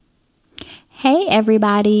Hey,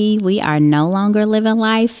 everybody. We are no longer living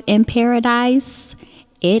life in paradise.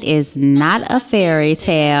 It is not a fairy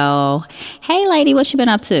tale. Hey, lady, what you been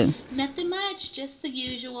up to? Nothing much, just the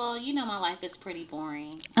usual. You know, my life is pretty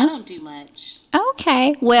boring. I don't do much.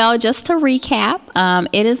 Okay. Well, just to recap,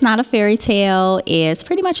 it is not a fairy tale. It's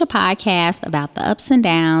pretty much a podcast about the ups and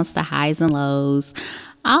downs, the highs and lows,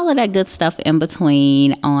 all of that good stuff in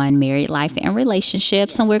between on married life and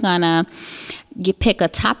relationships. And we're going to pick a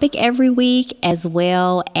topic every week, as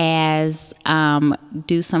well as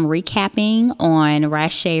do some recapping on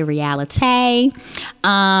Rache Reality.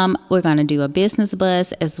 We're going to do a business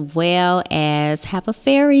buzz, as well as have a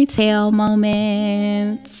fairy tale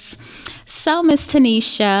moment. So, Miss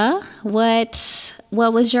Tanisha, what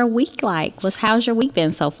was your week like? How's your week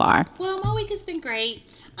been so far? Well, my week has been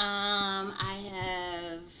great. I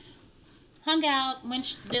have hung out,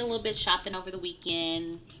 did a little bit shopping over the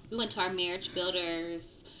weekend. We went to our Marriage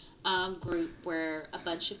Builders group, where a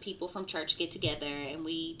bunch of people from church get together and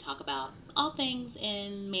we talk about all things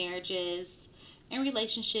in marriages and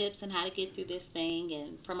relationships and how to get through this thing,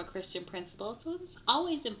 and from a Christian principle. So it was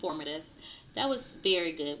always informative. That was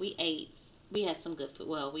very good. We ate. We had some good food.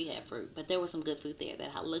 Well, we had fruit, but there was some good food there that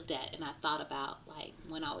I looked at and I thought about, like,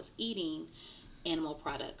 when I was eating animal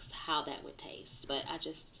products, how that would taste. But I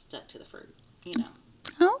just stuck to the fruit, you know.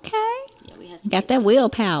 Okay. Yeah, we had some got that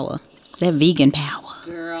willpower, that vegan power.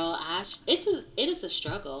 Girl, it is a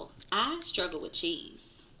struggle. I struggle with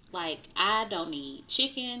cheese. Like, I don't need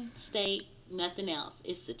chicken, steak, nothing else.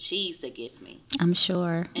 It's the cheese that gets me. I'm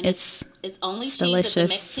sure. And it's only cheese delicious. at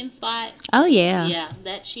the Mexican spot. Oh, yeah. Yeah,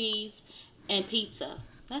 that cheese and pizza.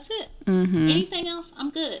 That's it. Mm-hmm. Anything else, I'm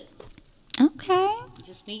good. Okay.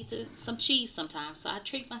 Just need some cheese sometimes. So I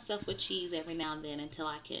treat myself with cheese every now and then until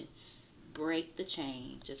I can break the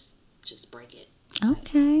chain. Just break it.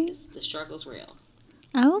 Okay. The struggle's real.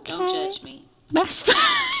 Okay. Don't judge me. That's fine.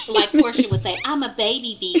 Like Portia would say, I'm a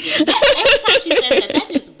baby vegan. Every time she says that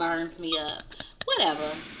just burns me up. Whatever.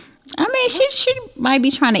 I mean, she might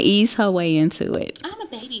be trying to ease her way into it. I'm a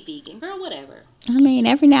baby vegan. Girl, whatever. I mean,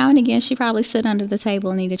 every now and again, she probably sit under the table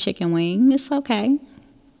and eat a chicken wing. It's okay.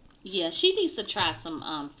 Yeah, she needs to try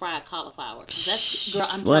some fried cauliflower. That's, girl,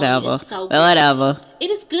 I'm telling Whatever. you, it's so good. Whatever.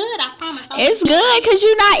 It is good, I promise. It's good because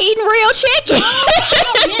you're not eating real chicken.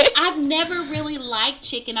 I've never really liked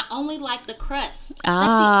chicken. I only like the crust.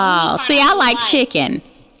 Oh, see, I like chicken.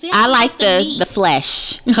 See, I like the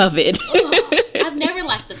flesh of it. I've never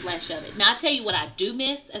liked the flesh of it. Now, I'll tell you what I do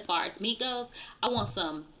miss as far as meat goes. I want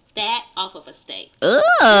some fat off of a steak. Ugh,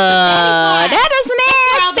 that is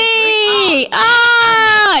nasty.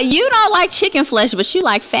 You don't like chicken flesh, but you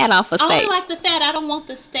like fat off a steak. I only like the fat. I don't want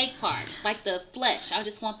the steak part, like the flesh. I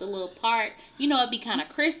just want the little part. You know, it'd be kind of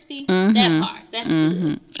crispy. Mm-hmm. That part, that's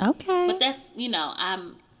good. Okay. But that's,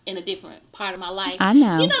 I'm in a different part of my life. I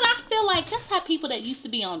know. I feel like that's how people that used to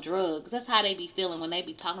be on drugs, that's how they be feeling when they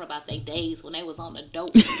be talking about their days when they was on the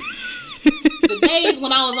dope. The days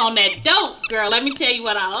when I was on that dope, girl, let me tell you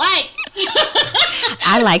what I liked.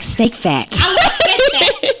 I like steak fat. I like steak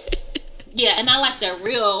fat. Yeah, and I like the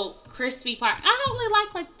real crispy part. I only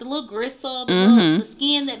like the little gristle, the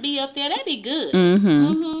skin that be up there. That'd be good.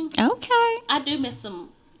 Okay. I do miss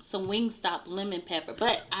some Wingstop lemon pepper,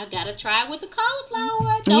 but I gotta try it with the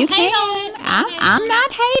cauliflower. Don't hate on it. I'm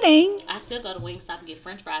not hating. I still go to Wingstop and get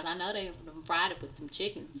French fries. I know they fried it with some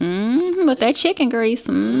chickens. With that chicken grease.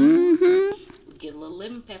 Get a little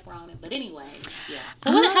lemon pepper on it. But anyways, yeah.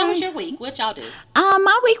 So how was your week? What y'all do?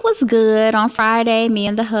 My week was good. On Friday, me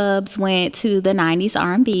and the hubs went to the 90s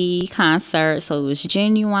R&B concert. So it was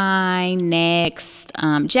Genuine, Next,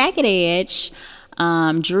 Jagged Edge,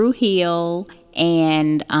 Drew Hill,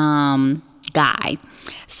 and Guy.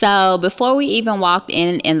 So before we even walked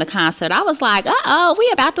in the concert, I was like,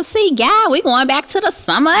 we about to see Guy. We going back to the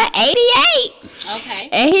summer of 88. Okay.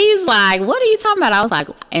 And he's like, what are you talking about? I was like,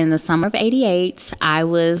 in the summer of 88, I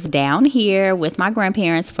was down here with my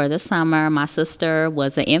grandparents for the summer. My sister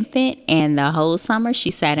was an infant, and the whole summer she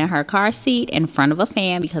sat in her car seat in front of a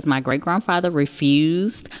fan because my great-grandfather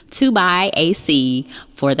refused to buy AC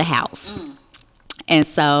for the house. And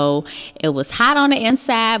so it was hot on the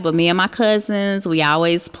inside, but me and my cousins, we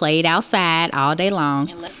always played outside all day long.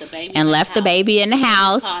 And left the baby in the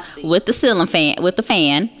house with the ceiling fan, with the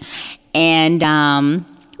fan. And it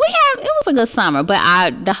was a good summer,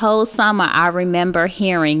 but the whole summer I remember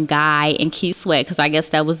hearing Guy and Keith Sweat, because I guess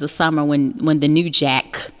that was the summer when the New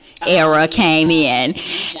Jack era came in.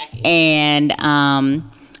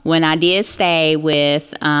 when I did stay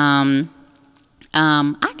with, I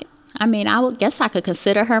I mean, I would guess I could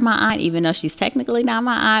consider her my aunt, even though she's technically not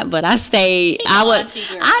my aunt. But I stayed. I would. Auntie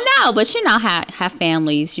girl. I know, but you know how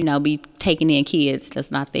families, be taking in kids that's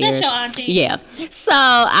not theirs. That's your auntie. Yeah. So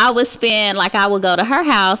I would I would go to her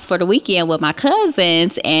house for the weekend with my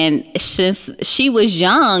cousins, and since she was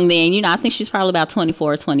young then, I think she's probably about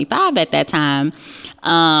 24 or 25 at that time.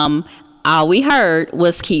 All we heard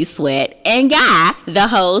was Keith Sweat and Guy the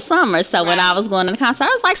whole summer. So when I was going to the concert, I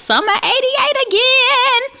was like, Summer 88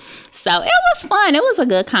 again. So it was fun. It was a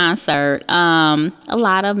good concert. A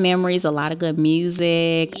lot of memories, a lot of good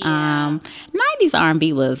music. Yeah. 90s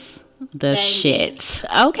R&B was the shit.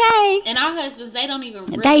 Okay. And our husbands, they don't even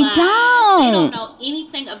realize. They don't. They don't know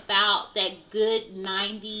anything about that good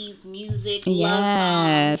 90s music,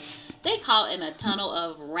 love songs. They caught in a tunnel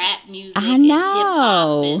of rap music and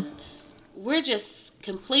hip-hop. And we're just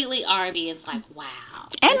completely R&B. It's like, wow.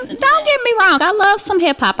 And don't get me wrong, I love some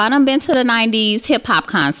hip hop. I done been to the 90s hip hop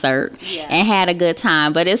concert and had a good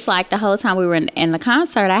time. But it's like the whole time we were in the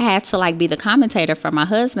concert, I had to be the commentator for my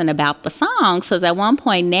husband about the songs. Because at one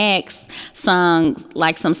point, Next sung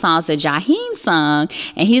some songs that Jaheim sung.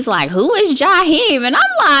 And he's like, who is Jaheim? And I'm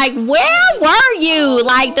like, where were you?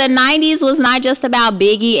 The 90s was not just about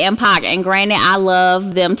Biggie and Pac. And granted, I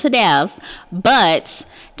love them to death. But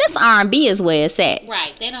this R&B is where it's at.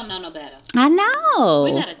 Right. They don't know no better. I know.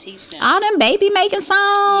 We gotta teach them. All them baby making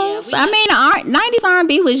songs. Yeah, 90s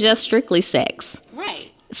R&B was just strictly sex.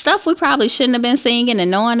 Right. Stuff we probably shouldn't have been singing and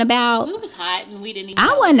knowing about. We was hot and we didn't even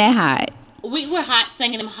I wasn't that hot. We were hot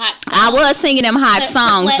singing them hot songs. I was singing them hot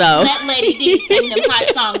songs, though. That lady did sing them hot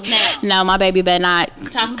songs now. No, my baby better not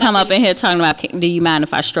come up in here talking about, do you mind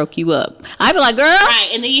if I stroke you up? I'd be like, girl. Right,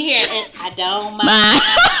 and then you hear it, I don't mind.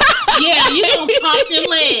 Yeah, you gonna pop them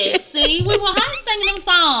legs. See, we were hot singing them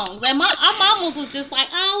songs. And our mamas was just like,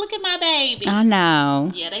 oh, look at my baby. I know.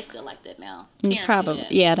 Yeah, they still like that now. Probably.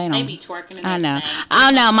 Yeah, they don't. They be twerking and I know. everything. I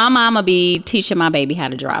know. My mama be teaching my baby how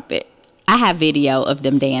to drop it. I have video of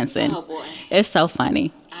them dancing. Oh, boy. It's so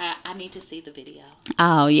funny. I need to see the video.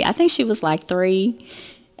 Oh, yeah. I think she was 3,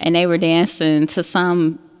 and they were dancing to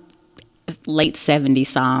some late 70s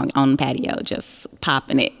song on the patio, just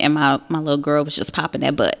popping it. And my little girl was just popping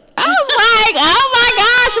that butt. I was like, oh, my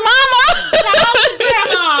gosh, Mama. Shout out to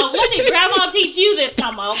Grandma. What did Grandma teach you this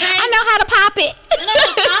summer, okay? I know how to pop it. I know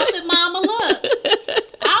how to pop it, Mama. Look.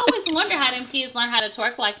 I always wonder how them kids learn how to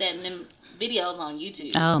twerk like that in them videos on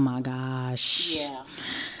YouTube. Oh, my gosh. Yeah.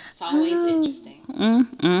 It's always interesting.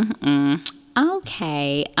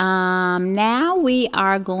 Okay. Now we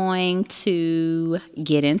are going to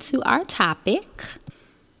get into our topic.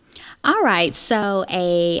 All right. So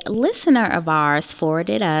a listener of ours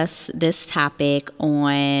forwarded us this topic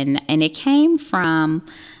and it came from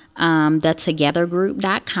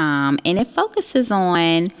thetogethergroup.com, and it focuses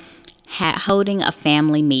on holding a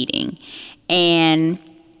family meeting. And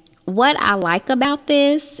what I like about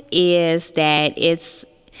this is that it's,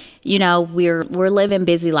 we're living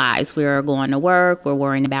busy lives. We're going to work. We're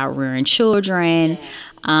worrying about rearing children. Yes.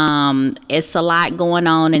 It's a lot going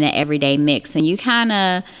on in an everyday mix, and you kind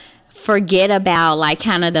of forget about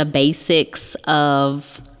kind of the basics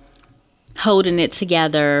of holding it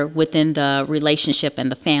together within the relationship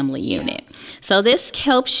and the family unit. So this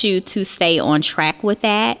helps you to stay on track with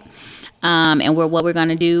that. And what we're going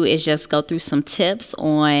to do is just go through some tips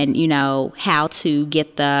on, how to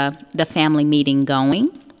get the family meeting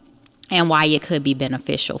going and why it could be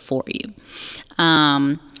beneficial for you.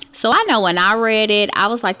 So I know when I read it, I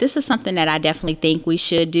was like, this is something that I definitely think we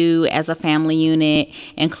should do as a family unit,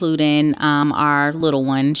 including our little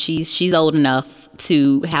one. She's old enough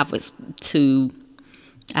to have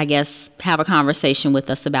a conversation with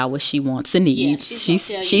us about what she wants and needs.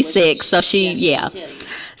 Yeah, she's 6, so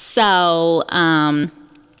So,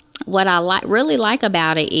 what I really like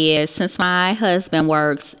about it is, since my husband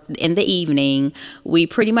works in the evening, we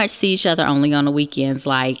pretty much see each other only on the weekends,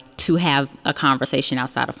 to have a conversation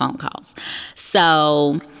outside of phone calls.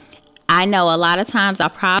 So I know a lot of times I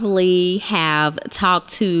probably have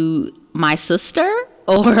talked to my sister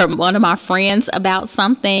or one of my friends about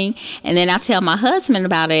something, and then I tell my husband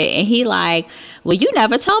about it, and he like, well, you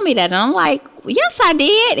never told me that. And I'm like, yes, I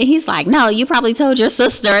did. And he's like, no, you probably told your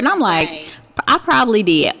sister. And I'm like, right. I probably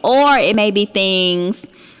did. Or it may be things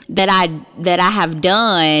that I have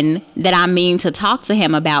done that I mean to talk to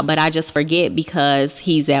him about, but I just forget because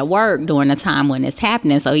he's at work during the time when it's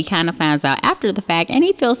happening. So he kind of finds out after the fact, and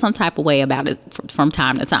he feels some type of way about it from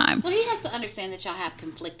time to time. Well, he has to understand that y'all have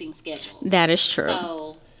conflicting schedules. That is true.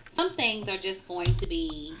 So some things are just going to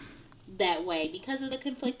be that way because of the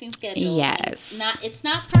conflicting schedules. Yes. It's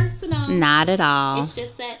not personal. Not at all. It's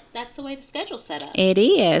just that that's the way the schedule's set up. It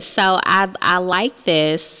is. So I like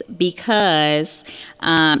this because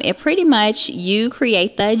it pretty much, you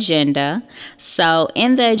create the agenda. So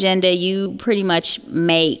in the agenda, you pretty much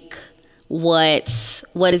make what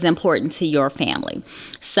is important to your family.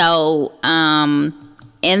 So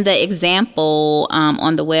in the example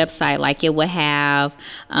on the website, like it would have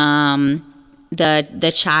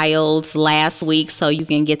the child's last week, so you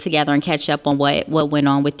can get together and catch up on what went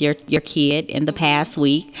on with your kid in the past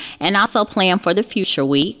week, and also plan for the future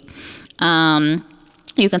week.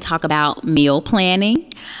 You can talk about meal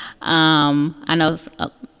planning. I know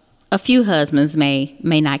a few husbands may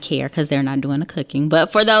not care because they're not doing the cooking, but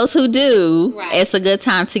for those who do, right, it's a good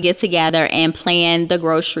time to get together and plan the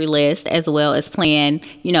grocery list, as well as plan,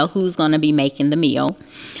 who's going to be making the meal.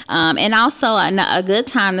 And also a good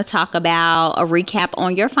time to talk about a recap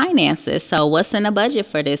on your finances. So what's in the budget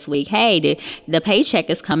for this week? Hey, the paycheck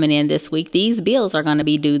is coming in this week. These bills are going to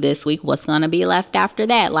be due this week. What's going to be left after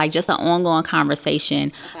that? Like just an ongoing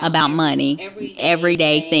conversation about money,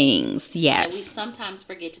 everyday things. Yes. That we sometimes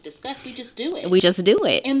forget to discuss. We just do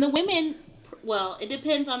it. And the women, well, it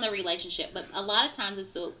depends on the relationship, but a lot of times it's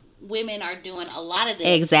the women are doing a lot of this.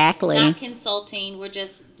 Exactly. Not consulting. We're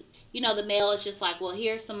just, the male is just like, well,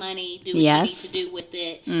 here's some money, do what you need to do with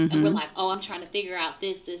it. Mm-hmm. And we're like, oh, I'm trying to figure out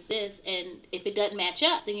this. And if it doesn't match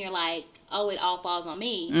up, then you're like, oh, it all falls on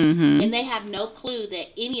me. Mm-hmm. And they have no clue that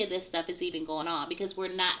any of this stuff is even going on because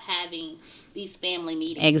we're not having these family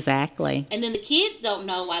meetings. Exactly. And then the kids don't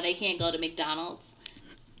know why they can't go to McDonald's.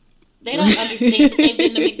 They don't understand that they've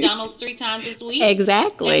been to McDonald's 3 times this week.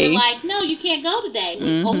 Exactly. And they're like, no, you can't go today.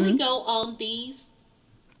 We only go on these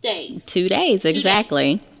days. 2 days,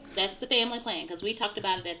 exactly. 2 days. That's the family plan because we talked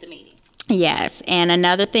about it at the meeting. Yes, and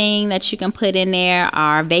another thing that you can put in there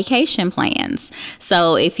are vacation plans.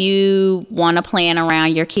 So if you want to plan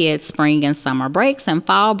around your kids' spring and summer breaks and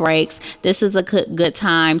fall breaks, this is a good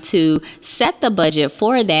time to set the budget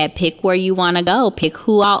for that. Pick where you want to go. Pick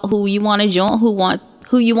who you want to join,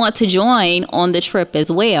 who you want to join on the trip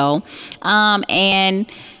as well,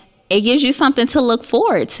 and it gives you something to look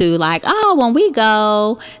forward to. Like, oh, when we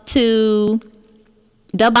go to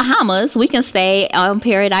the Bahamas, we can stay on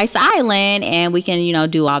Paradise Island and we can,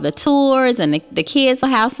 do all the tours, and the kids will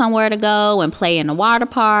have somewhere to go and play in the water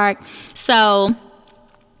park. So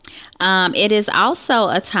it is also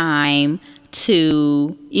a time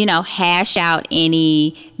to, hash out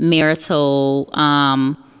any marital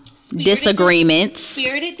disagreements.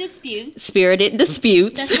 Spirited disputes.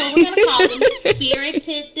 That's what we're going to call them,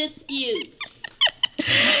 spirited disputes.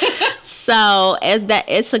 So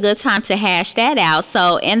it's a good time to hash that out.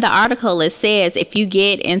 So in the article, it says if you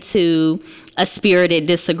get into a spirited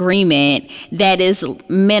disagreement that is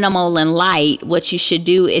minimal and light, what you should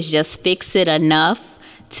do is just fix it enough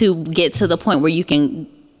to get to the point where you can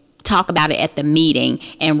talk about it at the meeting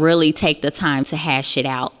and really take the time to hash it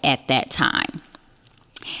out at that time.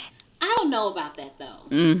 I don't know about that though.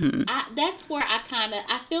 Mm-hmm. That's where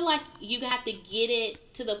I feel like you have to get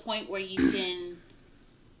it to the point where you can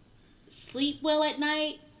sleep well at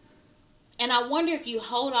night. And I wonder if you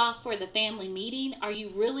hold off for the family meeting, are you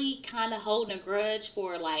really kind of holding a grudge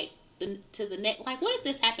for like to the next? Like, what if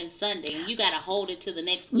this happens Sunday and you got to hold it to the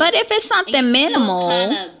next week? But if it's something minimal,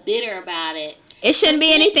 kind of bitter about it. It shouldn't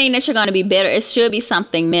be anything that you're going to be bitter. It should be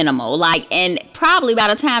something minimal. Like, and probably by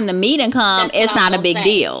the time the meeting comes, it's not a big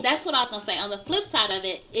deal. That's what I was going to say. On the flip side of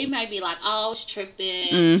it, it might be like, oh, I was tripping.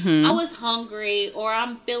 Mm-hmm. I was hungry, or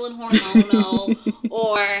I'm feeling hormonal,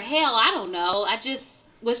 or hell, I don't know. I just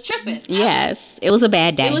was tripping. Yes. It was a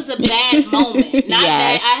bad day. It was a bad moment. Not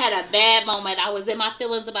bad. I had a bad moment. I was in my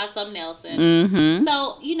feelings about something else. And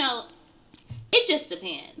so, it just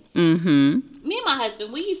depends. Mm-hmm. Me and my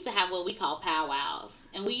husband, we used to have what we call powwows.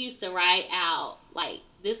 And we used to write out, like,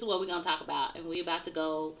 this is what we're going to talk about. And we're about to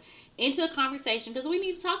go into a conversation because we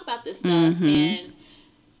need to talk about this stuff. And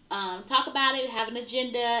talk about it, have an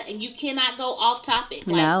agenda. And you cannot go off topic.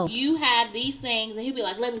 Like, no. You had these things. And he'd be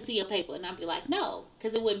like, let me see your paper. And I'd be like, no.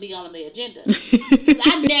 Because it wouldn't be on the agenda. Because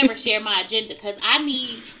I never share my agenda. Because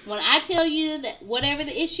when I tell you that whatever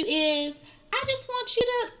the issue is, I just want you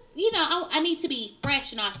to... I need to be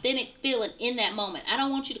fresh and authentic feeling in that moment. I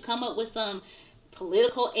don't want you to come up with some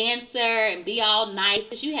political answer and be all nice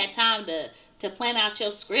because you had time to plan out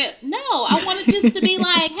your script. No, I want it just to be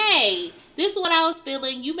like, hey, this is what I was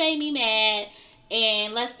feeling. You made me mad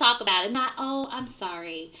and let's talk about it. Not, oh, I'm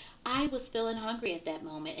sorry. I was feeling hungry at that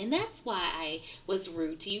moment and that's why I was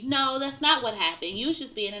rude to you. No, that's not what happened. You was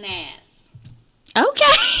just being an ass. Okay.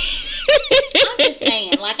 I'm just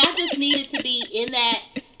saying, like, I just needed to be in that.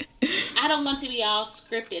 I don't want to be all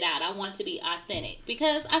scripted out. I want to be authentic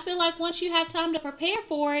because I feel like once you have time to prepare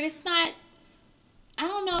for it, it's not. I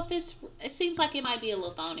don't know if it seems like it might be a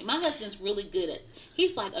little phony. My husband's really good at,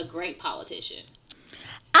 he's like a great politician.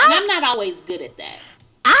 And I'm not always good at that.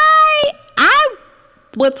 I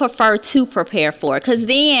would prefer to prepare for it because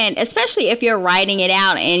then, especially if you're writing it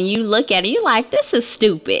out and you look at it, you're like, this is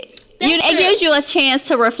stupid. It gives you a chance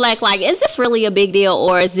to reflect, like, is this really a big deal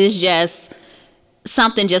or is this just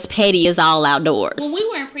something just petty is all outdoors? When we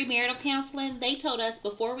were in premarital counseling, they told us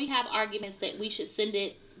before we have arguments that we should send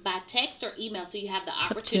it by text or email so you have the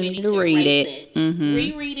opportunity to read erase it. Mm-hmm.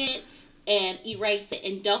 Reread it and erase it.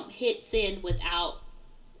 And don't hit send without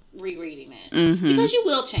rereading it. Mm-hmm. Because you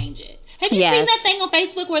will change it. Have you seen that thing on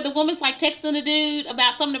Facebook where the woman's like texting a dude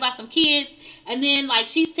about something about some kids and then like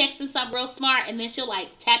she's texting something real smart and then she'll like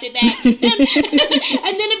tap it back and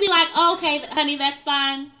then it'd be like, oh, okay, honey, that's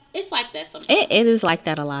fine. It's like that sometimes. It is like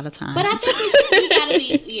that a lot of times. But I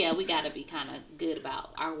think we gotta be kind of good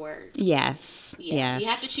about our words. Yes. Yeah. Yes. You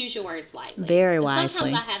have to choose your words lightly. Very wisely.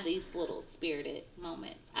 Sometimes I have these little spirited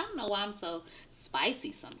moments. I don't know why I'm so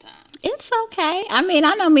spicy sometimes. It's okay. I mean,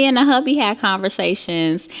 I know me and the hubby had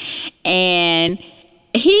conversations, and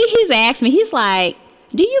he's asked me, he's like,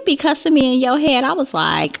 do you be cussing me in your head? I was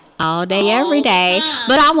like, all day, every day.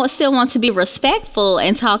 But I still want to be respectful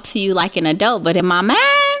and talk to you like an adult. But in my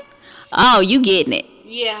mind, oh, you getting it.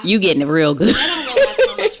 Yeah. You getting it real good. I don't realize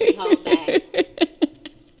how much we hold back.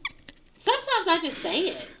 Sometimes I just say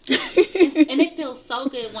it. And it feels so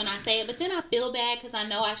good when I say it. But then I feel bad because I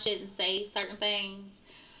know I shouldn't say certain things.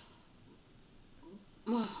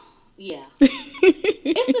 Yeah.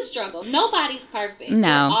 It's a struggle. Nobody's perfect.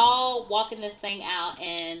 No. We're all walking this thing out.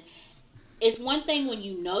 And it's one thing when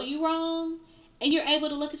you know you're wrong and you're able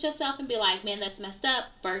to look at yourself and be like, man, that's messed up,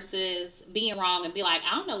 versus being wrong and be like,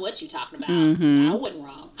 I don't know what you're talking about. Mm-hmm. I wasn't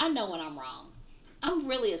wrong. I know when I'm wrong. I'm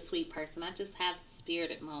really a sweet person. I just have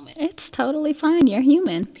spirited moments. It's totally fine. You're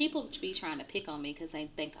human. People be trying to pick on me because they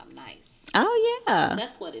think I'm nice. Oh, yeah.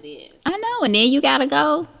 That's what it is. I know. And then you got to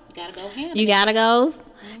go. Gotta go handle You it. got to go.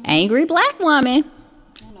 Mm-hmm. Angry black woman.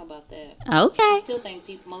 I don't know about that. Okay. I still think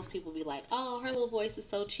most people be like, oh, her little voice is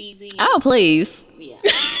so cheesy. Oh, please. Yeah.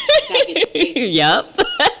 Gotta get some basic Yep.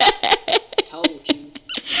 Told you.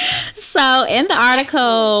 So in the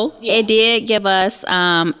article, it did give us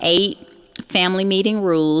 8 family meeting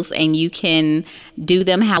rules, and you can do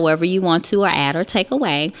them however you want to, or add or take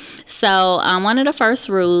away. So one of the first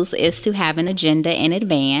rules is to have an agenda in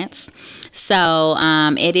advance. So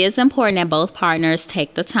it is important that both partners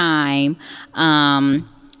take the time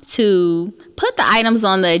to put the items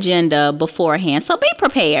on the agenda beforehand. So be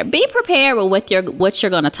prepared. Be prepared with what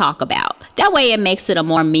you're going to talk about. That way it makes it a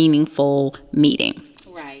more meaningful meeting.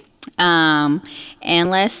 Right. And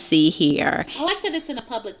let's see here. I like that it's in a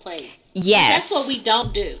public place. Yes. That's what we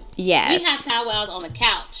don't do. Yes. We have powwows on the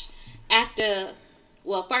couch after,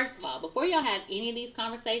 well, first of all, before y'all have any of these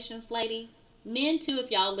conversations, ladies, men too,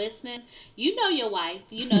 if y'all listening, you know your wife,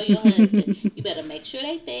 you know your husband. You better make sure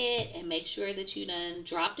they fed and make sure that you done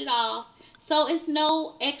dropped it off. So it's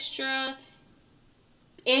no extra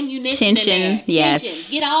ammunition in there. Yes.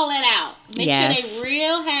 Tension. Get all that out. Make Yes. sure they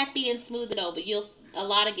real happy and smooth it over. A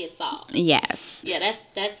lot of get solved. Yes. Yeah,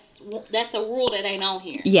 that's a rule that ain't on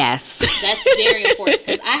here. Yes. That's very important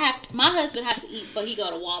because my husband has to eat before he go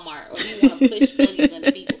to Walmart, or he want to push buggies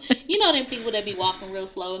into people. You know them people that be walking real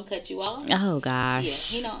slow and cut you off. Oh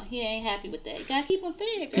gosh. Yeah, he ain't happy with that. You gotta keep them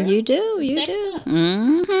fed, girl. You do. And You sexed do. up.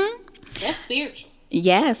 Mm-hmm. That's spiritual.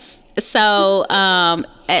 Yes. So,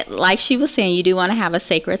 like she was saying, you do want to have a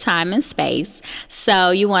sacred time and space.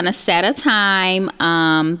 So you want to set a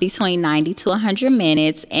time between 90 to 100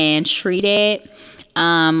 minutes and treat it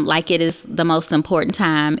like it is the most important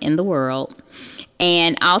time in the world.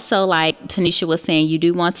 And also, like Tanisha was saying, you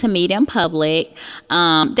do want to meet in public.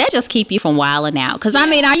 That just keep you from wilding out. Because, I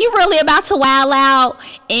mean, are you really about to wild out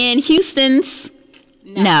in Houston's?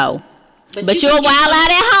 No. But you'll wild out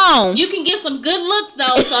at home. You can give some good looks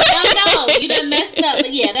though, so y'all know you done messed up.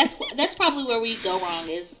 But yeah, that's probably where we go wrong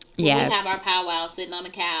is when we have our powwow sitting on the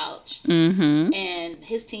couch, and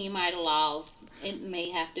his team might have lost. It may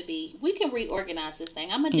have to be. We can reorganize this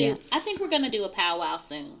thing. I think we're gonna do a powwow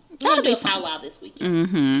soon. We're gonna do a powwow this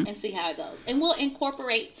weekend and see how it goes, and we'll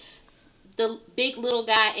incorporate the big little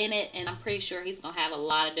guy in it. And I'm pretty sure he's gonna have a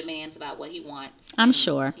lot of demands about what he wants. I'm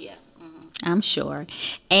sure. Yeah. I'm sure.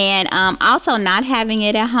 And also not having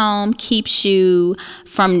it at home keeps you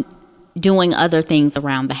from doing other things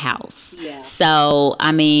around the house. Yeah. So,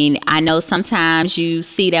 I mean, I know sometimes you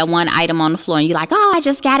see that one item on the floor and you're like, oh, I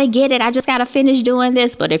just got to get it. I just got to finish doing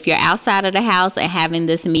this. But if you're outside of the house and having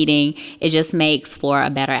this meeting, it just makes for a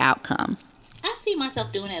better outcome. I see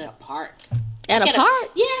myself doing it at a park. At like a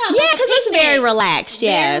park? Yeah, because it's very relaxed,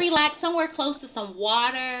 yes. Very relaxed, somewhere close to some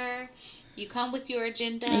water. You come with your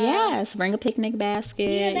agenda. Yes, bring a picnic basket.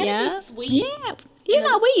 Yeah, that'd be sweet. Yeah, you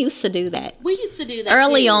know, we used to do that. We used to do that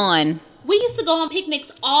early too. on. We used to go on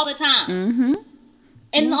picnics all the time. Mm-hmm.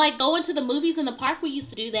 And like going to the movies in the park, we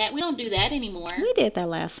used to do that. We don't do that anymore. We did that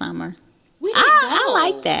last summer. We didn't go. I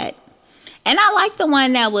like that. And I like the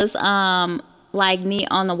one that was like neat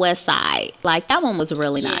on the west side. Like that one was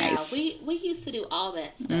really nice. Yeah, we used to do all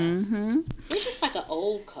that stuff. Mm-hmm. We're just like an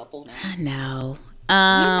old couple now. I know. We're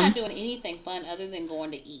not doing anything fun other than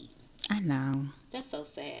going to eat. I know. That's so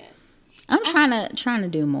sad. I'm trying to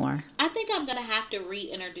do more. I think I'm gonna have to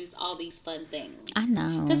reintroduce all these fun things. I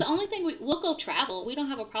know. Because the only thing we'll go travel. We don't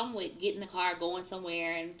have a problem with getting a car, going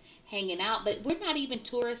somewhere, and hanging out. But we're not even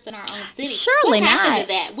tourists in our own city. Surely what happened not. to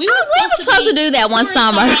that? We were supposed to do that one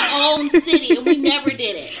summer. In our own city, and we never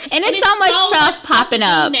did it. And it's so much stuff popping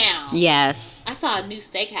up now. Yes. I saw a new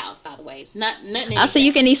steakhouse, by the way. It's nothing. Oh, so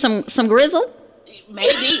you can eat some grizzle?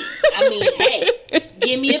 Maybe. I mean, hey,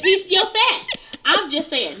 give me a piece of your fat. I'm just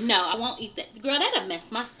saying, no, I won't eat that. Girl, that'll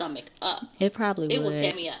mess my stomach up. It probably would. It will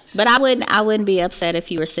tear me up. But I wouldn't be upset if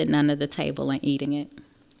you were sitting under the table and eating it.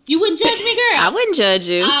 You wouldn't judge me, girl? I wouldn't judge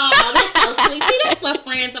you. Oh, that's so sweet. See, that's what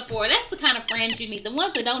friends are for. That's the kind of friends you need. The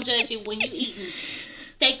ones that don't judge you when you eating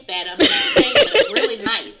steak fat under the table at a really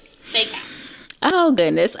nice steakhouse. Oh,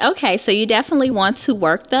 goodness. Okay, so you definitely want to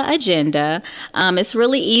work the agenda. It's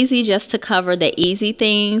really easy just to cover the easy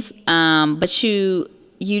things, but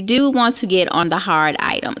you do want to get on the hard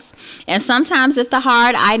items. And sometimes if the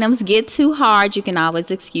hard items get too hard, you can always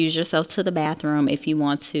excuse yourself to the bathroom if you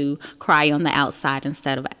want to cry on the outside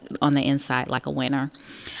instead of on the inside like a winner.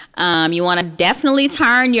 You want to definitely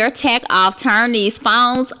turn your tech off. Turn these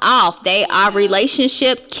phones off. They are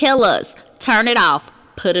relationship killers. Turn it off.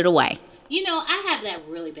 Put it away. You know, I have that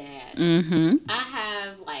really bad. Mm-hmm. I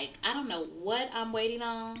have, I don't know what I'm waiting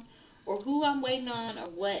on or who I'm waiting on or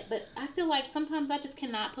what, but I feel like sometimes I just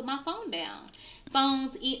cannot put my phone down.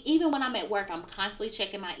 Phones, even when I'm at work, I'm constantly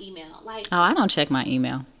checking my email. Oh, I don't check my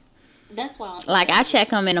email. That's why I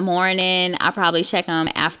check them in the morning. I probably check them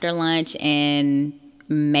after lunch and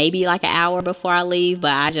maybe like an hour before I leave,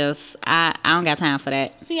 but I don't got time for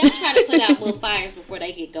that. See, I try to put out little fires before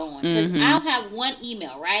they get going because I'll have one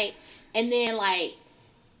email, right? And then,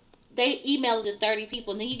 they email it to 30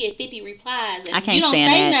 people, and then you get 50 replies, and I can't you don't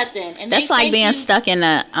stand say that. nothing. And that's like being stuck in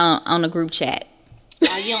on a group chat.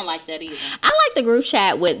 Oh, you don't like that either. I like the group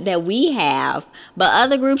chat that we have, but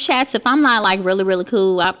other group chats, if I'm not, really, really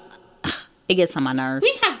cool, it gets on my nerves.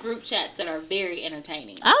 We have group chats that are very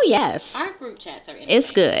entertaining. Oh, yes. Our group chats are entertaining.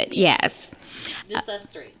 It's good, yes. Just us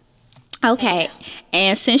three. Okay,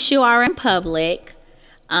 and since you are in public,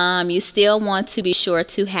 you still want to be sure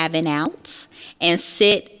to have an out and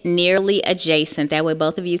sit nearly adjacent. That way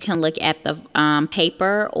both of you can look at the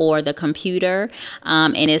paper or the computer,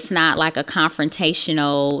 and it's not like a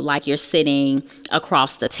confrontational, like you're sitting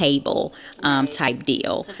across the table type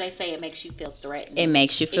deal. Because they say it makes you feel threatened. It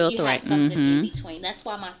makes you feel threatened. If you have something in between. That's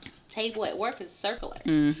why my table at work is circular.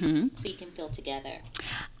 Mm-hmm. So you can feel together.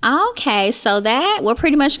 Okay, so we're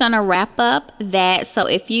pretty much going to wrap up that. So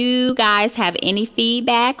if you guys have any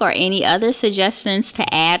feedback or any other suggestions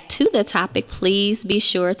to add to the topic, please be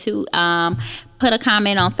sure to put a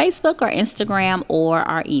comment on Facebook or Instagram or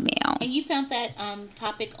our email. And you found that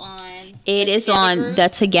topic on? It is on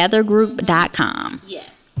thetogethergroup.com.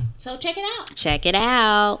 Yes. So check it out. Check it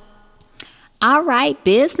out. All right,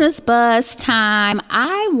 business buzz time.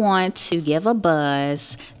 I want to give a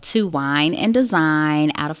buzz to Wine and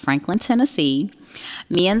Design out of Franklin, Tennessee.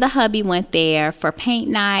 Me and the hubby went there for paint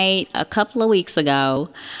night a couple of weeks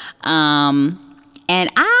ago. And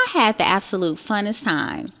I had the absolute funnest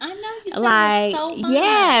time. I know you said it was so fun.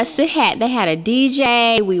 Yes, they had a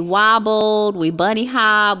DJ. We wobbled, we bunny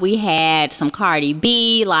hopped, we had some Cardi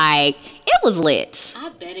B. It was lit. I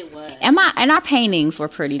bet it was. And our paintings were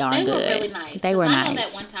pretty darn good. They were really nice. They were nice. I know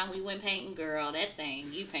that one time we went painting, girl, that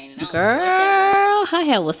thing you painted on. Girl, her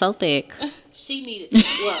hair was so thick. She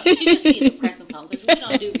just needed to press some comb because we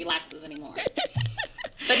don't do relaxers anymore.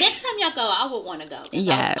 But next time y'all go, I would want to go.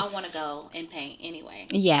 Yes. I want to go and paint anyway.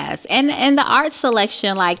 Yes. And the art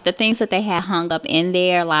selection, the things that they had hung up in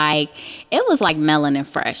there, it was like melanin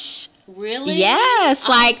fresh. Really? Yes,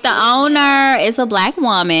 Oh, like the goodness. owner is a black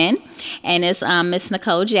woman, and it's Miss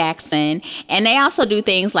Nicole Jackson, and they also do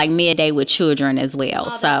things like midday with children as well.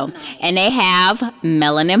 Oh, So, that's nice. and they have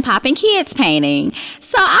melanin popping kids painting.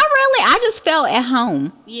 So I just felt at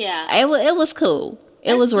home. Yeah. It was cool. It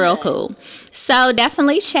That's was real good. cool. So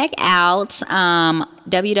definitely check out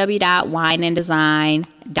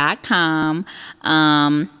www.wineanddesign.com.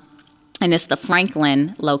 And it's the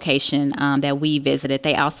Franklin location that we visited.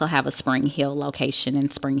 They also have a Spring Hill location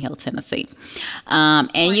in Spring Hill, Tennessee. And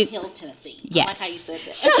you, Hill, Tennessee. Yes. I like how you said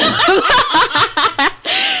that.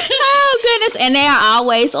 oh goodness, and they are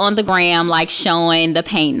always on the gram, like showing the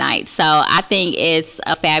paint night. So I think it's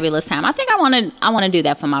a fabulous time. I think I want to do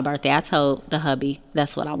that for my birthday. I told the hubby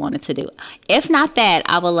that's what I wanted to do. If not that,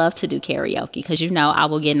 I would love to do karaoke because I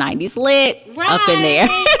will get 90s lit up in there.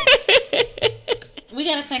 We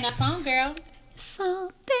gotta sing our song, girl.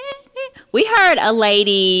 Something. We heard a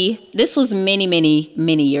lady, this was many, many,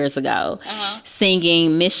 many years ago,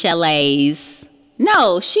 singing Miss Chalet's.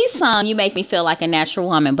 No, she sung You Make Me Feel Like a Natural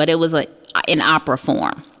Woman, but it was in opera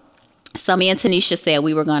form. So me and Tanisha said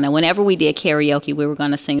whenever we did karaoke, we were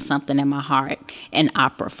going to sing something in my heart in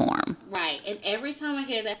opera form. Right. And every time I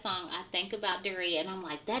hear that song, I think about Doria, and I'm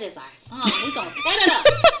like, that is our song. We're going to tear it up.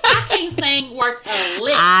 I can't sing worth a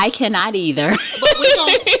lick. I cannot either. But we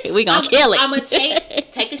gonna kill it. I'm going to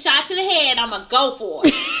take a shot to the head. I'm going to go for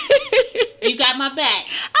it. You got my back.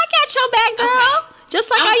 I got your back, girl. Okay. Just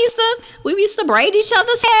like we used to braid each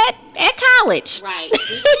other's head at college. Right.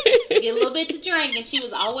 We get a little bit to drink, and she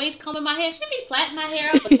was always combing my hair. She'd be plaiting my hair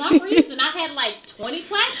up for some reason. I had like 20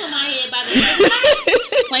 plaits on my head by the end of the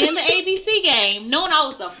night playing the ABC game, knowing I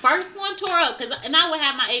was the first one tore up, and I would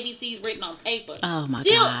have my ABCs written on paper. Oh my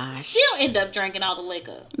gosh. Still end up drinking all the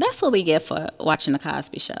liquor. That's what we get for watching the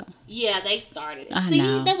Cosby Show. Yeah, they started it. I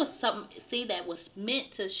know. That was something. That was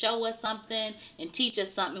meant to show us something and teach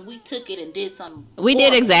us something. We took it and did something. We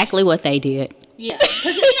did exactly what they did. Yeah,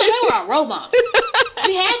 because they were our role models.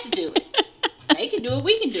 We had to do it. They can do it.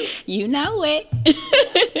 We can do it. You know it.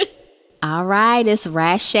 All right, it's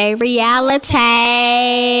Rashay Reality.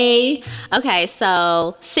 Okay,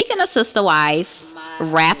 so Seeking a Sister Wife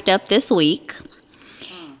wrapped up this week.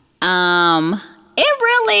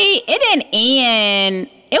 It didn't end.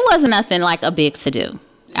 It wasn't nothing like a big to do.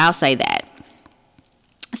 I'll say that.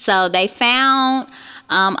 So they found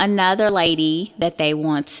another lady that they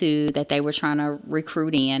were trying to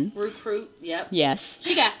recruit in. Yep. Yes.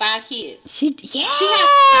 She got 5 kids. She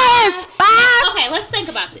has 5. Okay, let's think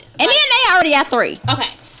about this. And then they already have 3. Okay,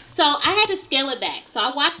 so I had to scale it back. So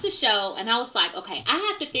I watched the show, and I was like, okay, I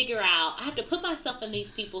have to put myself in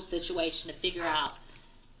these people's situation to figure out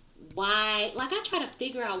why. Like, I try to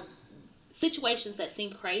figure out situations that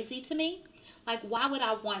seem crazy to me. Like, why would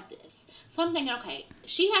I want this? So I'm thinking, okay,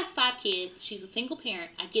 she has 5 kids. She's a single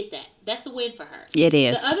parent. I get that. That's a win for her. It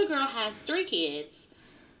is. The other girl has 3 kids.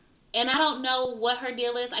 And I don't know what her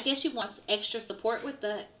deal is. I guess she wants extra support with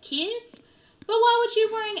the kids. But why would you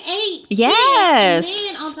bring 8 Yes. kids? And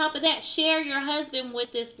then on top of that, share your husband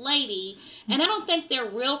with this lady. And I don't think they're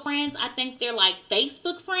real friends. I think they're like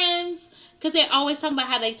Facebook friends. Because they're always talking about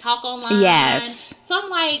how they talk online. Yes. So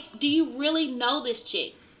I'm like, do you really know this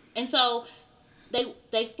chick? And so they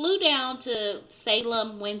flew down to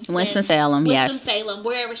Salem, Winston-Salem, yes. Winston-Salem,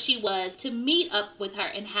 wherever she was, to meet up with her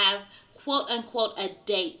and have, quote unquote, a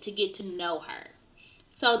date to get to know her.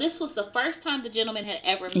 So this was the first time the gentleman had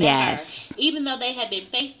ever met her, even though they had been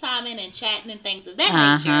FaceTiming and chatting and things of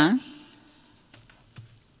that nature.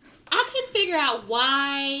 I couldn't figure out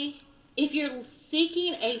why, if you're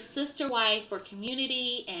seeking a sister wife for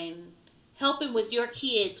community and helping with your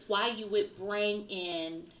kids, why you would bring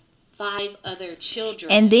in 5 other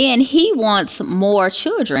children. And then he wants more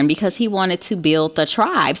children because he wanted to build the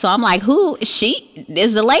tribe. So I'm like, she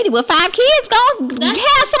is the lady with 5 kids gonna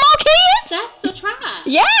have some more kids? That's the tribe.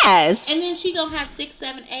 Yes. And then she gonna have 6,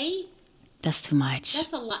 7, 8. That's too much.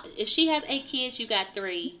 That's a lot. If she has 8 kids, you got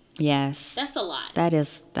 3. Yes. That's a lot.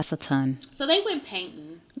 That's a ton. So they went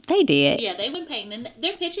painting. They did. Yeah, they went painting, and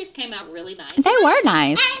their pictures came out really nice. They were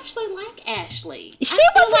nice. I actually like Ashley. She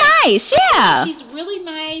was nice, yeah. She's really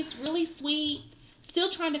nice, really sweet. Still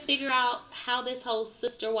trying to figure out how this whole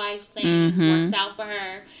sister wife thing works out for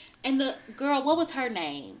her. And the girl, what was her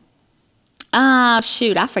name?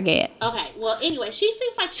 Shoot, I forget. Okay, well, anyway, she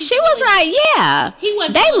seems like she was right. Yeah,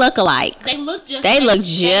 they look alike. They look just. Like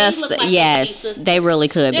yes, they really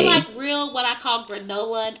could They're be. like real, what I call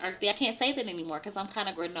granola and earthy. I can't say that anymore because I'm kind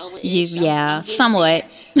of granola-ish. Yeah, somewhat.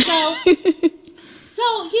 So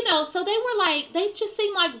so they were like, they just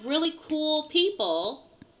seem like really cool people.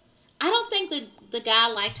 I don't think the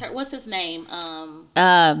guy liked her. What's his name?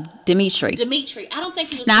 Dimitri. Dimitri. I don't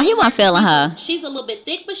think he was. Nah, he wasn't feeling her. She's a little bit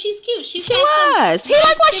thick, but she's cute. She was. He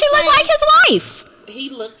looked like she looked like his wife. He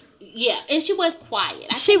looks, yeah, and she was quiet.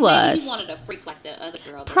 I she think was. Maybe he wanted a freak like that other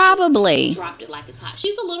girl. That probably dropped it like it's hot.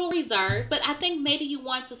 She's a little reserved, but I think maybe he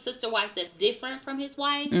wants a sister wife that's different from his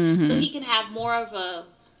wife, so he can have more of a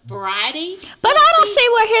variety. But I don't see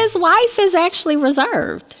where his wife is actually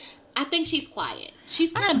reserved. I think she's quiet.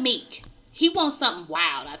 She's kind of meek. He wants something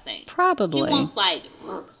wild, I think. Probably. He wants like.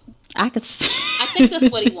 I think that's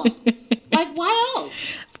what he wants. Like, why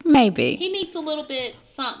else? Maybe. He needs a little bit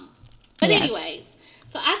something. But anyways,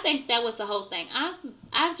 so I think that was the whole thing.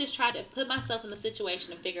 I've just tried to put myself in the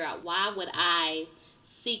situation and figure out why would I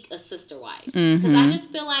seek a sister wife? Because I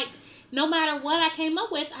just feel like no matter what I came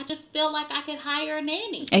up with, I just feel like I could hire a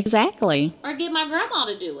nanny. Exactly. Or get my grandma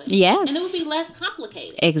to do it. Yes. And it would be less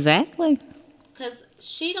complicated. Exactly. Because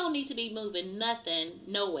she don't need to be moving nothing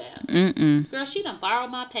nowhere. Mm-mm. Girl, she done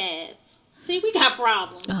borrowed my pads. See, we got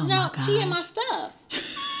problems. Oh no, she in my stuff.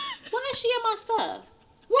 Why is she in my stuff?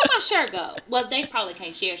 Where'd my shirt go? Well, they probably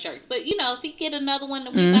can't share shirts. But, you know, if you get another one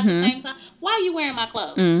that we got the same time, why are you wearing my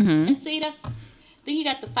clothes? And see, then you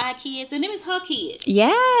got the 5 kids, and them is her kids.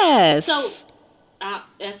 Yes. So,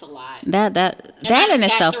 that's a lot. That in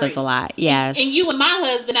itself is a lot. Yes. And you and my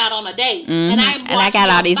husband out on a date. And I got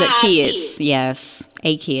all these kids. Yes.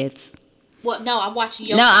 8 kids. Well, no, I'm watching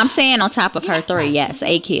your. No, I'm saying on top of her 3. Right. Yes.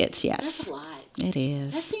 8 kids. Yes. That's a lot. It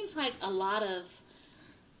is. That seems like a lot of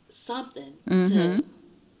something to.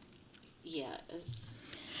 Yeah, it's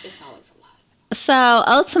always a lot. So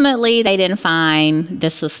ultimately, they didn't find the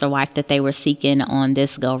sister wife that they were seeking on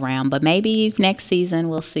this go round. But maybe next season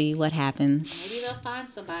we'll see what happens. Maybe they'll find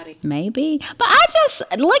somebody. Maybe. But I just,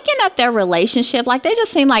 looking at their relationship, like they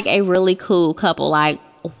just seem like a really cool couple. Like,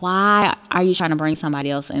 why are you trying to bring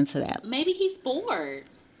somebody else into that? Maybe he's bored.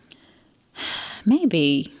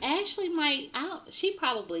 Maybe. Ashley she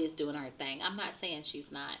probably is doing her thing. I'm not saying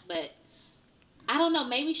she's not, but I don't know.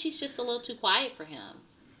 Maybe she's just a little too quiet for him.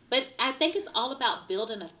 But I think it's all about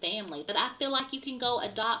building a family. But I feel like you can go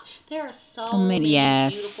adopt. There are so many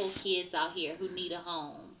beautiful kids out here who need a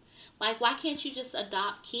home. Like, why can't you just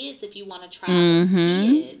adopt kids if you want to try with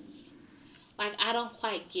kids? Like, I don't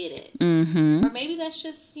quite get it. Or maybe that's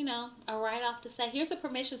just, a write-off to say, here's a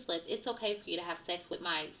permission slip. It's okay for you to have sex with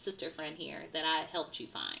my sister friend here that I helped you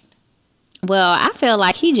find. Well, I feel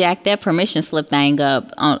like he jacked that permission slip thing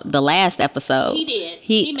up on the last episode. He did.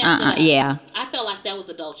 He messed it up. Yeah. I felt like that was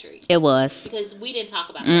adultery. It was. Because we didn't talk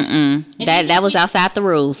about that. That was outside the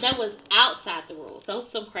rules. That was outside the rules. Those are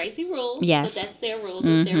some crazy rules. Yes. But that's their rules.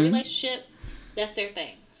 It's their relationship. That's their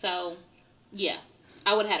thing. So, yeah.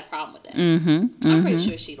 I would have had a problem with that. I'm pretty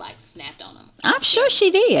sure she, snapped on him. I'm sure she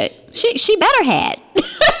did. She better had.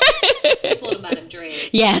 She pulled him out of dread.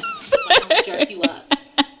 Yes. I'm going to jerk you up.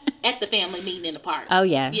 At the family meeting in the park. Oh,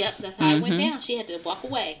 yes. Yep, that's how it went down. She had to walk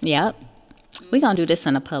away. Yep. We're going to do this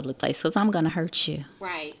in a public place because I'm going to hurt you.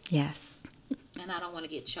 Right. Yes. And I don't want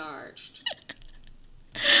to get charged.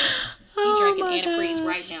 He drinking antifreeze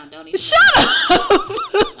right now, don't he? Shut up!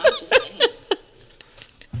 I'm just saying.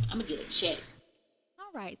 I'm going to get a check.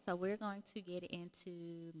 All right, so we're going to get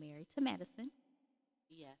into Married to Medicine.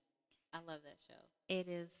 Yeah, I love that show.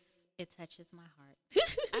 It touches my heart.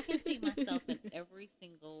 I can see myself in every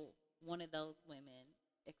single one of those women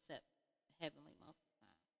except Heavenly most of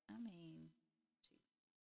the time. I mean,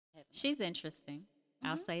 she's interesting.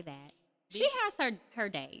 I'll say that. She has her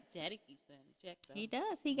days. Daddy keeps her in check, though. He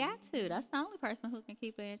does. He got to. That's the only person who can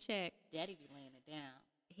keep her in check. Daddy be laying it down.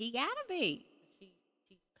 He got to be. She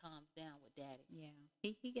calms down with Daddy. Yeah.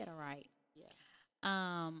 He get it right.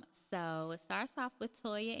 Yeah. So it starts off with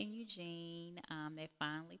Toya and Eugene. They're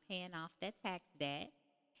finally paying off their tax debt,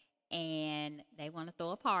 and they want to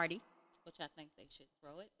throw a party. Which I think they should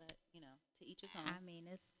throw it, but to each his own. I mean,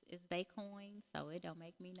 it's they coin, so it don't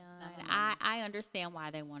make me none. I understand why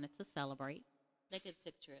they wanted to celebrate. They could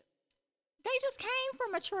take a trip. They just came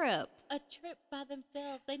from a trip. A trip by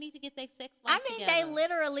themselves. They need to get their sex life together. They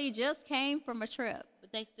literally just came from a trip.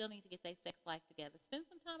 But they still need to get their sex life together. Spend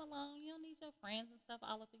some time alone. You don't need your friends and stuff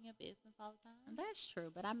all up in your business all the time. That's true.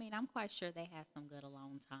 But, I'm quite sure they had some good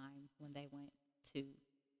alone time when they went to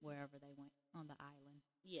wherever they went on the island.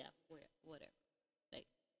 Yeah, whatever.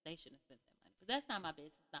 They shouldn't have spent that money. But that's not my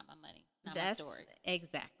business, not my money, not my story.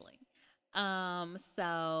 Exactly.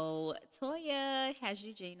 So Toya has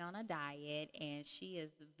Eugene on a diet, and she is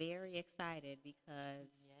very excited because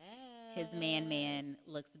his man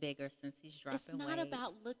looks bigger since he's dropping weight. It's not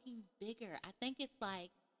about looking bigger. I think it's like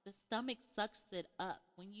the stomach sucks it up.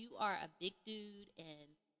 When you are a big dude and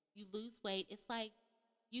you lose weight, it's like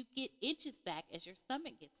you get inches back as your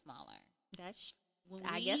stomach gets smaller.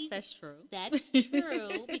 I guess that's true. That's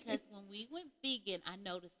true, because when we went vegan, I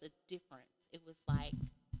noticed a difference. It was like,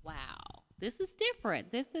 wow, this is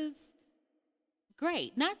different. This is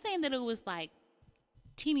great. Not saying that it was like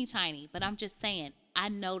teeny tiny, but I'm just saying I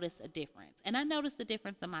noticed a difference. And I noticed a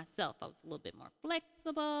difference in myself. I was a little bit more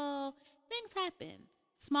flexible. Things happen.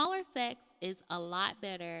 Smaller sex is a lot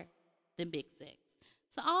better than big sex.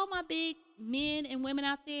 So all my big men and women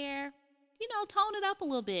out there, tone it up a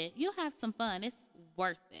little bit. You'll have some fun. It's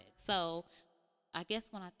worth it. So I guess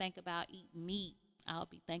when I think about eating meat, I'll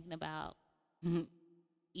be thinking about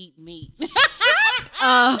eating meat.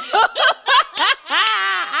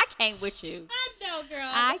 I can't with you. I know, girl.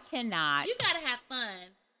 I cannot. You gotta have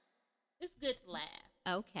fun. It's good to laugh.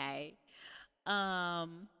 Okay.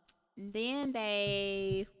 Then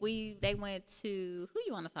they went to, who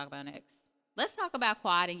you want to talk about next? Let's talk about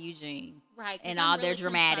Quad and Eugene. Right. And I'm all really their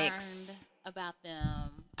dramatics. concerned about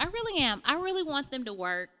them. I really am. I really want them to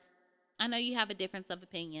work. I know you have a difference of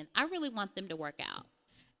opinion. I really want them to work out.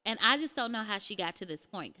 And I just don't know how she got to this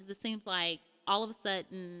point, because it seems like all of a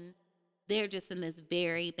sudden they're just in this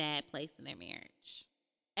very bad place in their marriage.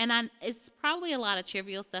 And it's probably a lot of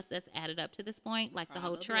trivial stuff that's added up to this point, like the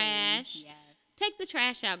whole trash. Yes. Take the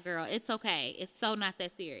trash out, girl. It's okay. It's so not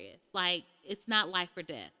that serious. Like, it's not life or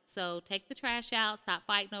death. So take the trash out. Stop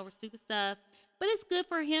fighting over stupid stuff. But it's good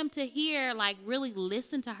for him to hear, like, really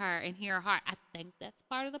listen to her and hear her heart. I think that's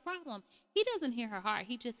part of the problem. He doesn't hear her heart.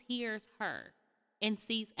 He just hears her and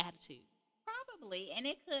sees attitude. Probably. And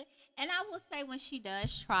it could, and I will say, when she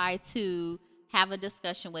does try to have a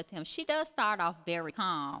discussion with him, she does start off very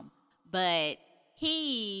calm, but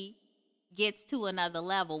he gets to another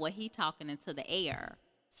level where he talking into the air.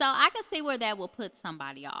 So I can see where that will put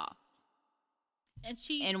somebody off.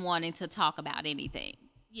 And wanting to talk about anything.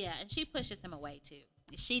 Yeah, and she pushes him away too.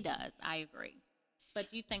 She does. I agree.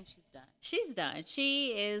 But you think she's done? She's done.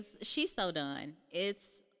 She's so done.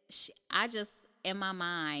 I just, in my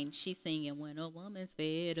mind, she's singing "When a Woman's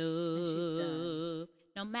Fed Up." And she's done.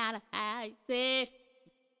 No matter how you say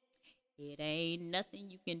it ain't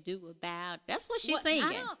nothing you can do about. That's what she's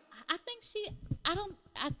singing. I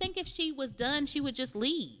think if she was done, she would just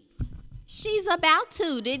leave. She's about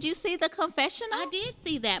to. Did you see the confessional? I did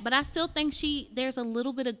see that, but I still think there's a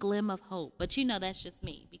little bit of glim of hope. But that's just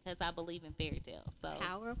me, because I believe in fairy tales. So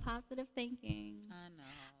power of positive thinking. I know.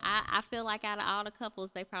 I feel like out of all the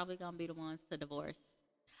couples, they probably gonna be the ones to divorce.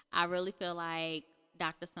 I really feel like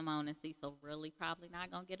Dr. Simone and Cecil really probably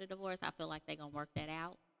not gonna get a divorce. I feel like they're gonna work that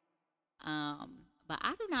out. But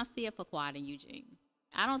I do not see it for Quad and Eugene.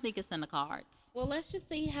 I don't think it's in the cards. Well, let's just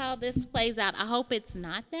see how this plays out. I hope it's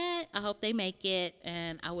not that. I hope they make it,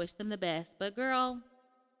 and I wish them the best. But, girl,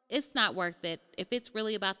 it's not worth it. If it's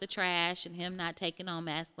really about the trash and him not taking on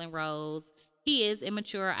masculine roles, he is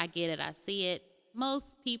immature. I get it. I see it.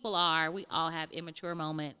 Most people are. We all have immature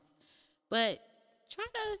moments. But try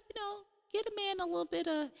to, get a man a little bit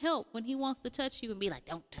of help when he wants to touch you and be like,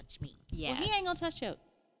 don't touch me. Yes. Well, he ain't going to touch your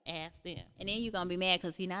ass then. And then you're going to be mad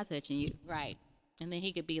because he's not touching you. Right. And then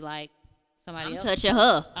he could be like, somebody else. I'm touching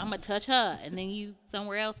her. I'm going to touch her. And then you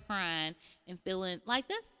somewhere else crying and feeling like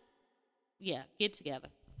that's, get together.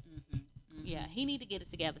 Mm-hmm. Mm-hmm. Yeah, he need to get it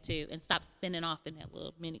together too and stop spinning off in that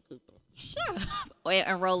little Mini Cooper. Sure.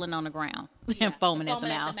 And rolling on the ground and foaming at the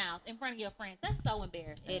mouth. In front of your friends. That's so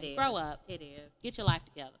embarrassing. It is. Grow up. It is. Get your life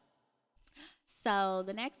together. So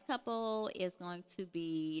the next couple is going to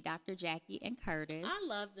be Dr. Jackie and Curtis. I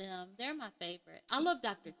love them. They're my favorite. I love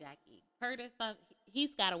Dr. Jackie. Curtis,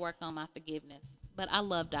 he's got to work on my forgiveness. But I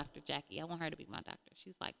love Dr. Jackie. I want her to be my doctor.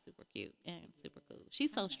 She's like super cute and super cool.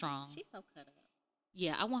 She's so strong. She's so cut up.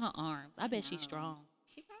 Yeah, I want her arms. I bet she's strong.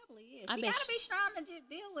 She probably is. She got to be strong to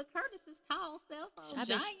deal with Curtis's tall self.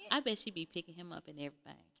 I bet she be picking him up and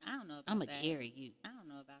everything. I don't know about that. I'm going to carry you. I don't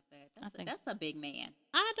know about that. That's a big man.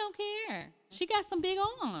 I don't care. She got some big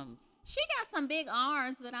arms. She got some big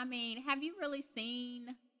arms, but I mean, have you really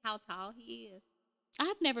seen how tall he is?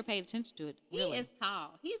 I've never paid attention to it. Really. He is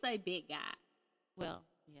tall. He's a big guy. Well,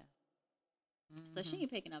 yeah. Mm-hmm. So she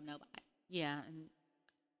ain't picking up nobody. Yeah, and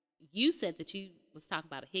you said that you was talking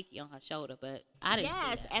about a hickey on her shoulder, but I didn't see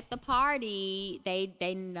that. Yes, at the party,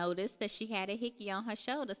 they noticed that she had a hickey on her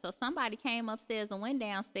shoulder. So somebody came upstairs and went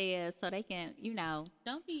downstairs so they can,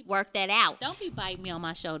 work that out. Don't be biting me on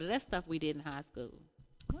my shoulder. That's stuff we did in high school.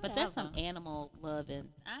 Whatever. But that's some animal loving.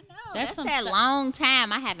 I know. That's that long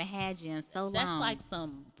time. I haven't had you in so long. That's like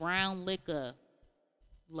some brown liquor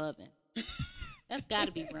loving. That's got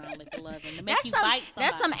to be brown liquor loving to make you bite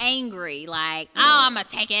somebody. That's some angry, like, I'm going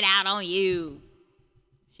to take it out on you.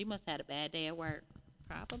 She must have had a bad day at work.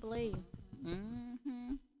 Probably.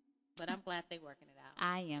 Mm-hmm. But I'm glad they're working it out.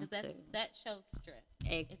 I am too. That shows strength.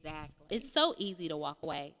 Exactly. It's so easy to walk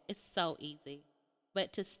away. It's so easy.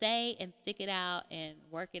 But to stay and stick it out and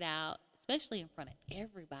work it out, especially in front of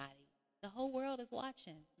everybody, the whole world is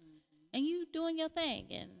watching. Mm-hmm. And you doing your thing.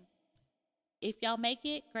 And if y'all make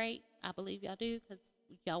it, great. I believe y'all do, because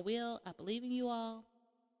y'all will. I believe in you all.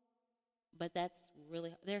 But that's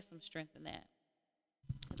really, there's some strength in that.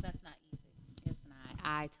 Because that's not easy. It's not.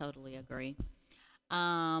 I totally agree.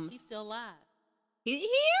 He's still alive. He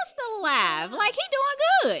is still alive. Like, he doing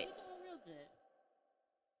good. He's doing real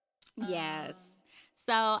good. Yes.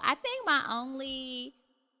 So I think my only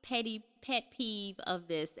pet peeve of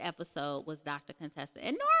this episode was Dr. Contessa.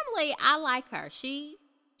 And normally I like her.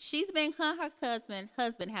 She's been, her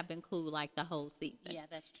husband have been cool like the whole season. Yeah,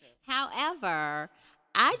 that's true. However,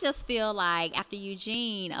 I just feel like after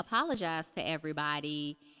Eugene apologized to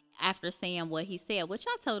everybody after saying what he said, which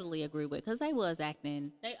I totally agree with, because they was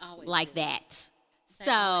acting like that.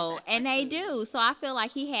 So, and they do. So I feel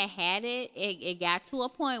like he had it. It got to a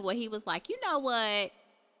point where he was like, you know what?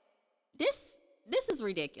 This is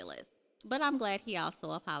ridiculous. But I'm glad he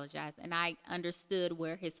also apologized, and I understood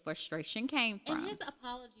where his frustration came from. And his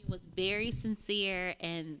apology was very sincere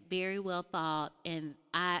and very well thought, and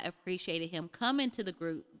I appreciated him coming to the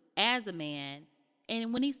group as a man.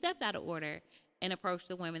 And when he stepped out of order and approached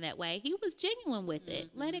the women that way, he was genuine with it.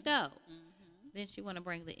 Mm-hmm. Let it go. Mm-hmm. Then she want to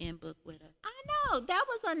bring the in book with her. I know. That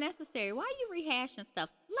was unnecessary. Why are you rehashing stuff?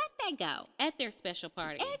 Let that go. At their special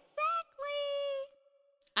party. Exactly.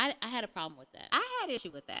 I had a problem with that. I had issue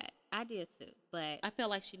with that. I did too. But I feel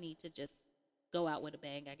like she needs to just go out with a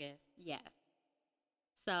bang, I guess. Yes.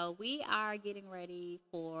 So we are getting ready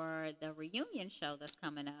for the reunion show that's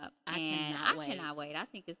coming up. I cannot wait. I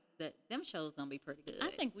think them shows gonna be pretty good. I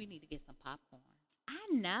think we need to get some popcorn. I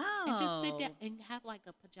know. And just sit down and have like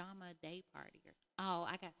a pajama day party.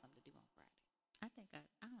 I got something to do on Friday. I think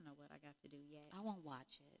I don't know what I got to do yet. I won't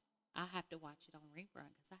watch it. I'll have to watch it on rerun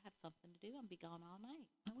because I have something to do. I'm be gone all night.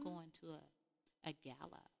 I'm going to a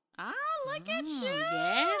gala. Oh, look at you.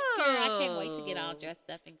 Yes, girl. I can't wait to get all dressed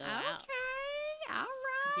up and go out. Okay. All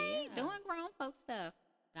right. Yeah. Doing grown folk stuff.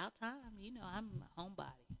 About time. You know, I'm a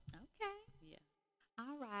homebody. Okay. Yeah.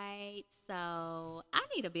 All right. So I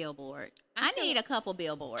need a billboard. I need a couple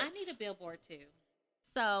billboards. I need a billboard too.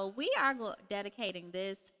 So we are dedicating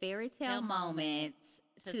this fairy tale moment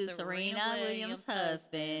to Serena Williams'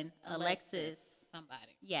 husband, Alexis.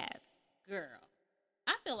 Somebody. Yes. Girl.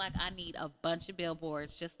 I feel like I need a bunch of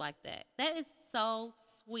billboards just like that. That is so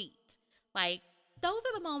sweet. Like, those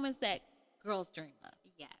are the moments that girls dream of.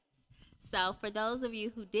 Yes. So for those of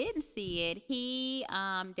you who didn't see it, he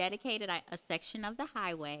dedicated a section of the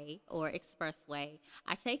highway or expressway.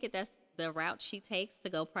 I take it that's the route she takes to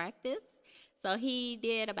go practice. So he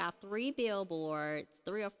did about 3 billboards,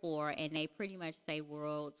 3 or 4, and they pretty much say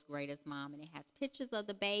world's greatest mom. And it has pictures of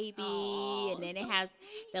the baby. And then it has,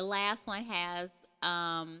 the last one has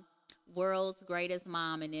world's greatest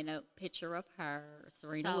mom, and then a picture of her,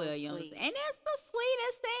 Serena Williams. Sweet. And it's the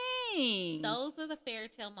sweetest thing. Those are the fairy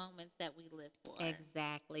tale moments that we live for.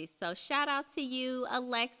 Exactly. So shout out to you,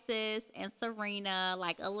 Alexis and Serena.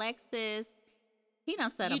 Like, Alexis, he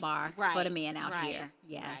done set a bar for the men out here.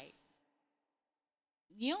 Yes. Right.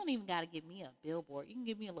 You don't even got to give me a billboard. You can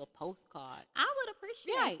give me a little postcard. I would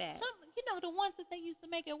appreciate that. Some, the ones that they used to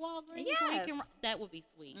make at Walgreens. Yes. That would be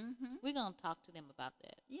sweet. Mm-hmm. We're going to talk to them about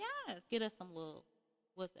that. Yes. Get us some little,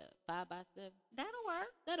 what's that, 5x7?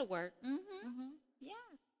 That'll work. Mm-hmm. Mm-hmm.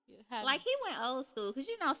 Yes. Like, he went old school,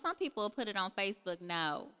 because, some people put it on Facebook.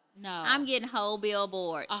 No. I'm getting whole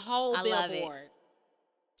billboards. A whole billboard. Love it.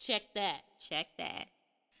 Check that.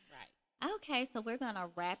 Okay, so we're going to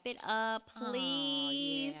wrap it up.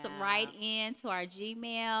 Please write into our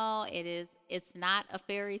Gmail. It's not a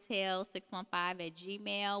fairy tale 615 at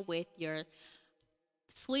Gmail with your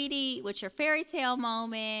fairy tale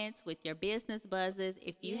moments, with your business buzzes.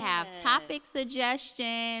 If you have topic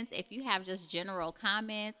suggestions, if you have just general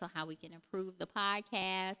comments on how we can improve the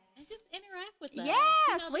podcast. And just interact with us.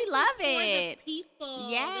 Yes, we love it. For the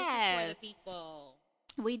people. Yes. This is for the people.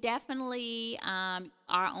 We definitely are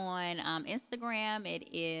on Instagram.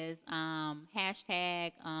 It is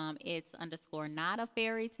hashtag it's _ not a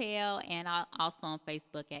fairy tale, and also on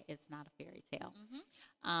Facebook at it's not a fairy tale.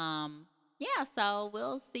 Mm-hmm. So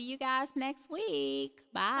we'll see you guys next week.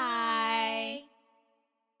 Bye.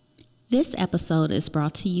 This episode is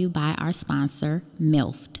brought to you by our sponsor,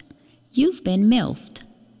 MILFed. You've been MILFed.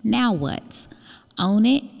 Now what? Own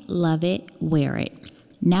it, love it, wear it.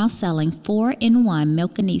 Now selling 4-in-1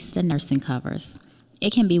 Milkanista nursing covers.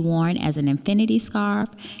 It can be worn as an infinity scarf,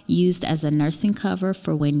 used as a nursing cover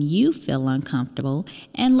for when you feel uncomfortable,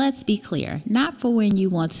 and let's be clear, not for when you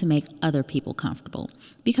want to make other people comfortable,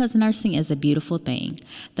 because nursing is a beautiful thing.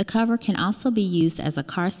 The cover can also be used as a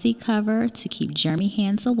car seat cover to keep germy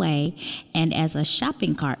hands away, and as a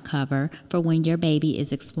shopping cart cover for when your baby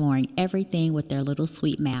is exploring everything with their little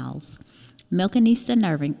sweet mouths. Milkanista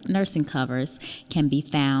nursing covers can be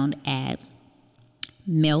found at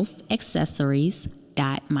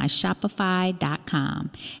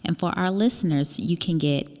milfaccessories.myshopify.com. And for our listeners, you can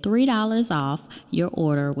get $3 off your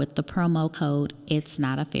order with the promo code It's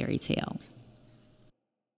Not a Fairy Tale.